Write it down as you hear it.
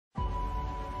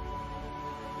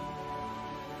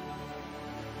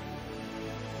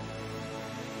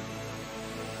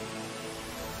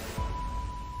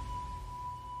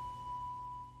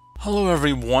Hello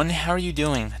everyone, how are you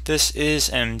doing? This is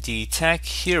MD Tech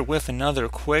here with another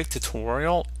quick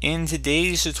tutorial. In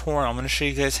today's tutorial, I'm going to show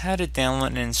you guys how to download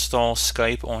and install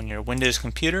Skype on your Windows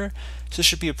computer. So this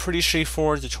should be a pretty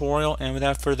straightforward tutorial, and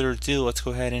without further ado, let's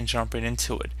go ahead and jump right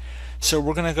into it. So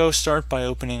we're going to go start by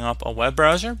opening up a web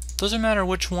browser. Doesn't matter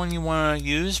which one you want to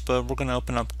use, but we're going to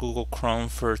open up Google Chrome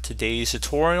for today's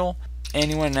tutorial. And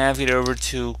you want to navigate over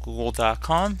to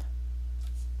google.com.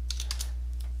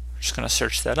 Just going to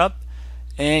search that up,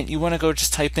 and you want to go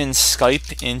just type in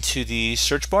Skype into the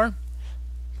search bar.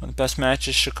 One of the best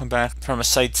matches should come back from a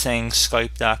site saying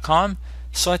skype.com.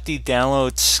 Select the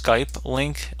download Skype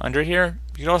link under here.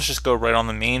 You can also just go right on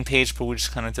the main page, but we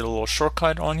just kind of did a little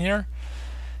shortcut on here.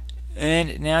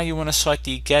 And now you want to select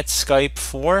the Get Skype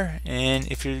for,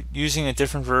 and if you're using a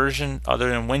different version other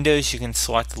than Windows, you can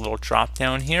select the little drop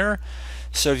down here.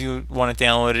 So if you want to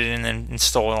download it and then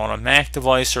install it on a Mac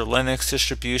device or Linux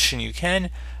distribution, you can.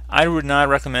 I would not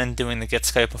recommend doing the Get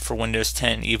Skype for Windows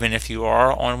 10, even if you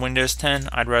are on Windows 10.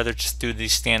 I'd rather just do the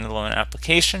standalone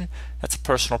application. That's a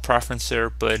personal preference there,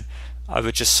 but I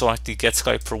would just select the Get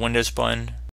Skype for Windows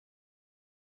button.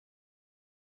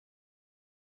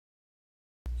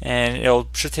 And it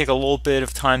should take a little bit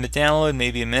of time to download,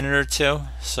 maybe a minute or two,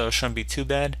 so it shouldn't be too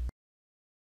bad.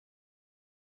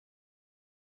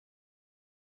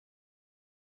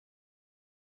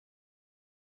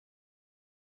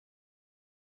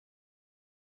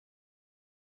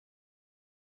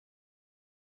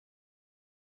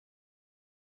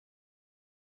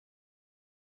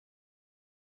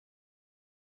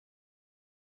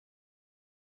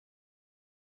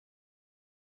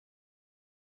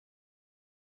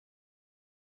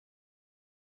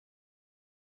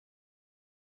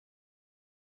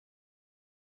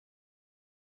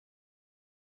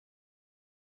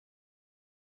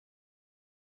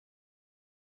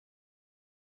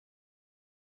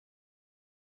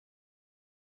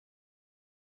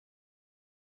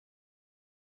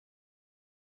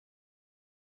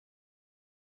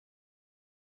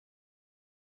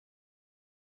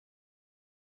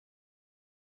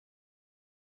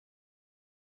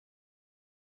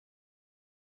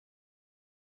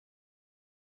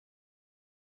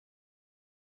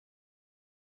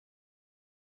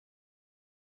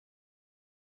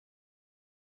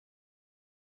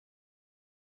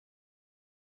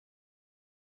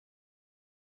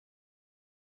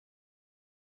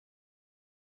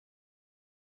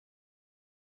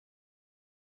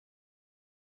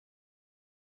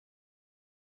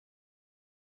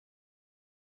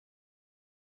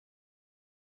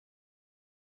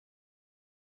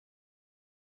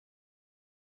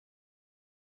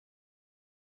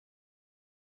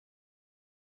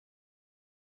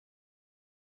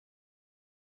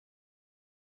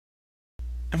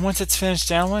 And once it's finished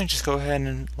downloading, just go ahead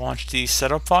and launch the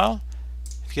setup file.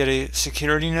 If you get a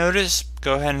security notice,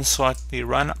 go ahead and select the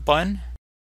Run button.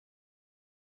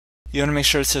 You want to make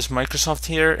sure it says Microsoft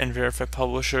here, and Verify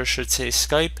Publisher should say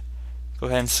Skype. Go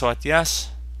ahead and select Yes.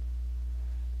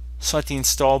 Select the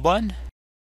Install button.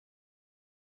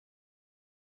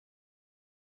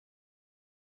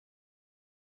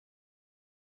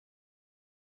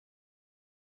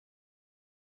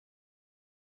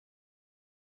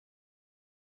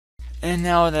 And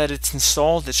now that it's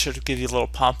installed, it should give you a little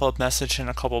pop-up message in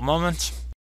a couple moments.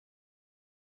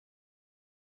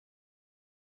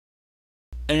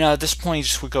 And now at this point, you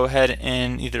just would go ahead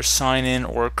and either sign in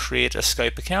or create a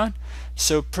Skype account.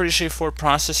 So pretty straightforward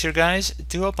process here, guys.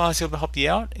 Do hope I was able to help you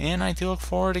out, and I do look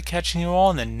forward to catching you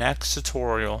all in the next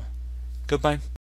tutorial. Goodbye.